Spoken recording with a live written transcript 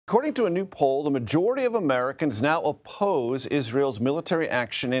According to a new poll, the majority of Americans now oppose Israel's military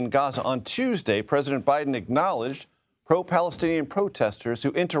action in Gaza. On Tuesday, President Biden acknowledged pro-Palestinian protesters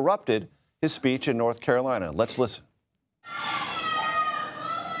who interrupted his speech in North Carolina. Let's listen.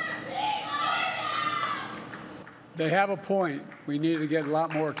 They have a point. We need to get a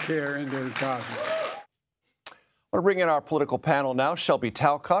lot more care into Gaza. I want to bring in our political panel now. Shelby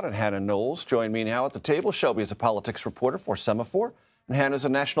Talcott and Hannah Knowles join me now at the table. Shelby is a politics reporter for Semafor, and Hannah is a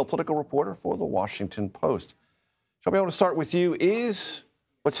national political reporter for The Washington Post. Shelby, I want to start with you. Is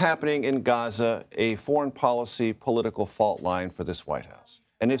what's happening in Gaza a foreign policy political fault line for this White House?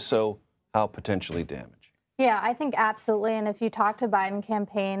 And if so, how potentially damaging? Yeah, I think absolutely. And if you talk to Biden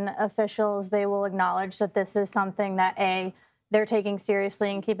campaign officials, they will acknowledge that this is something that, A, they're taking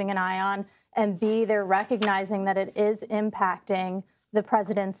seriously and keeping an eye on, and B, they're recognizing that it is impacting the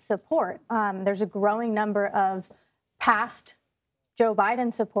president's support. There's a growing number of past Joe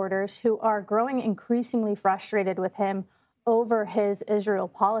Biden supporters who are growing increasingly frustrated with him over his Israel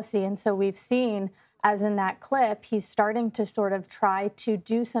policy. And so we've seen, as in that clip, he's starting to sort of try to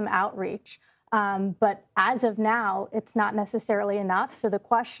do some outreach. But as of now, it's not necessarily enough. So the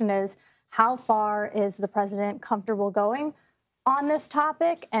question is, how far is the president comfortable going on this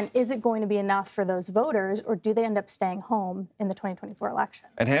topic? And is it going to be enough for those voters, or do they end up staying home in the 2024 election?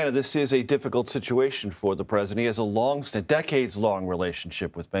 And Hannah, this is a difficult situation for the president. He has a decades-long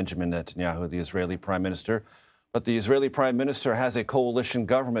relationship with Benjamin Netanyahu, the Israeli prime minister. But the Israeli prime minister has a coalition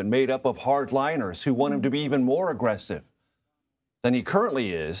government made up of hardliners who want him to be even more aggressive than he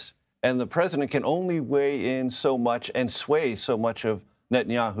currently is. And the president can only weigh in so much and sway so much of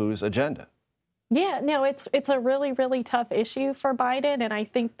Netanyahu's agenda. Yeah, no, it's a really, really tough issue for Biden. And I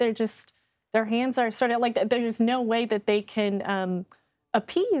think their hands are sort of like, there's no way that they can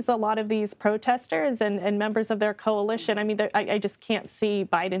appease a lot of these protesters and members of their coalition. I mean, I just can't see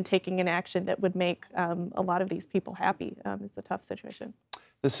Biden taking an action that would make a lot of these people happy. It's a tough situation.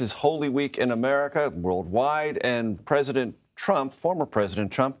 This is Holy Week in America, worldwide, and President Trump, former President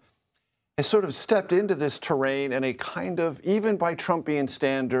Trump, has sort of stepped into this terrain in a kind of, even by Trumpian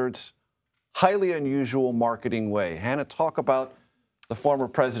standards, highly unusual marketing way. Hannah, talk about the former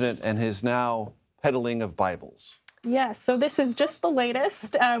president and his now peddling of Bibles. Yeah, so this is just the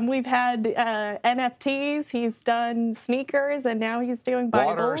latest. We've had NFTs, he's done sneakers, and now he's doing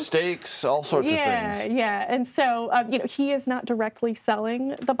Bibles. Water, steaks, all sorts of things. Yeah. And so, he is not directly selling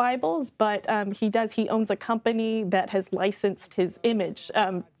the Bibles, but he owns a company that has licensed his image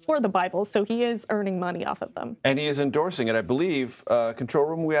for the Bibles, so he is earning money off of them. And he is endorsing it. I believe, Control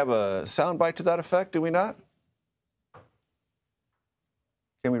Room, we have a soundbite to that effect, do we not?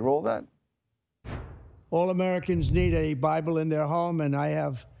 Can we roll that? All Americans need a Bible in their home, and I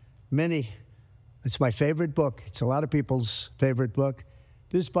have many. It's my favorite book. It's a lot of people's favorite book.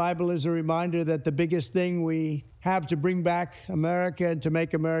 This Bible is a reminder that the biggest thing we have to bring back America and to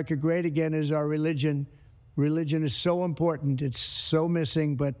make America great again is our religion. Religion is so important. It's so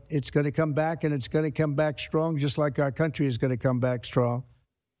missing, but it's going to come back, and it's going to come back strong, just like our country is going to come back strong.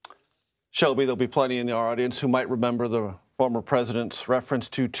 Shelby, there'll be plenty in our audience who might remember the former president's reference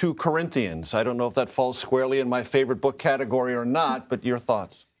to 2 Corinthians. I don't know if that falls squarely in my favorite book category or not, but your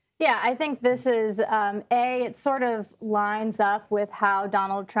thoughts? Yeah, I think this is, it sort of lines up with how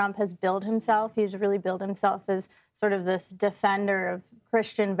Donald Trump has billed himself. He's really billed himself as sort of this defender of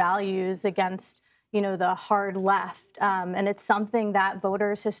Christian values against, the hard left. And it's something that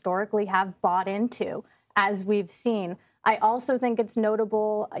voters historically have bought into, as we've seen. I also think it's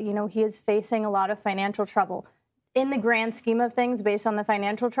notable, he is facing a lot of financial trouble. In the grand scheme of things, based on the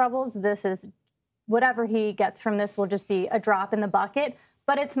financial troubles, this is whatever he gets from this will just be a drop in the bucket.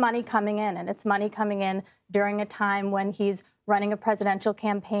 But it's money coming in, and it's money coming in during a time when he's running a presidential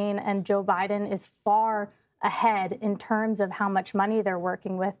campaign, and Joe Biden is far ahead in terms of how much money they're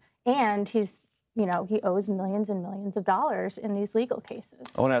working with. And he's, he owes millions and millions of dollars in these legal cases.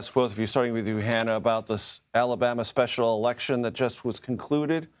 I want to ask both of you, starting with you, Hannah, about this Alabama special election that just was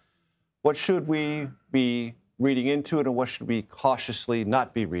concluded. What should we be reading into it, and what should we cautiously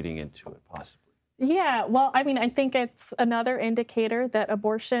not be reading into it, possibly? Yeah, well, I mean, I think it's another indicator that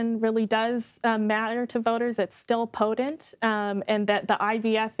abortion really does matter to voters. It's still potent, and that the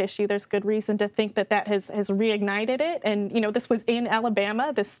IVF issue, there's good reason to think that has reignited it. And, this was in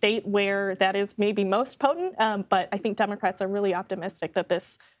Alabama, the state where that is maybe most potent, but I think Democrats are really optimistic that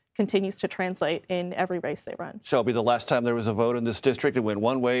this continues to translate in every race they run. Shelby, the last time there was a vote in this district, it went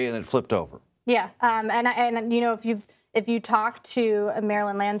one way and it flipped over. Yeah, and if you talk to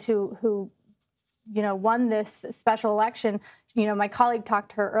Marilyn Lands, who won this special election, my colleague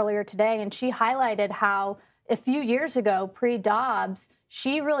talked to her earlier today, and she highlighted how a few years ago, pre-Dobbs,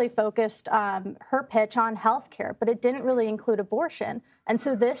 she really focused her pitch on health care, but it didn't really include abortion. And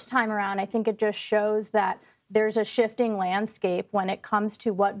so this time around, I think it just shows that there's a shifting landscape when it comes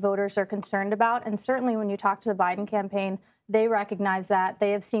to what voters are concerned about. And certainly when you talk to the Biden campaign, they recognize that.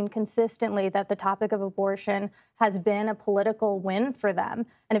 They have seen consistently that the topic of abortion has been a political win for them.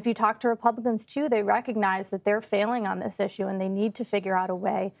 And if you talk to Republicans, too, they recognize that they're failing on this issue and they need to figure out a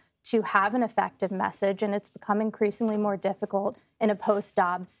way to have an effective message. And it's become increasingly more difficult in a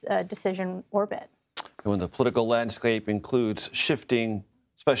post-Dobbs decision orbit. When the political landscape includes shifting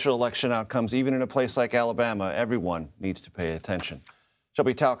special election outcomes, even in a place like Alabama, everyone needs to pay attention.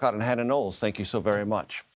 Shelby, Talcott, and Hannah Knowles, thank you so very much.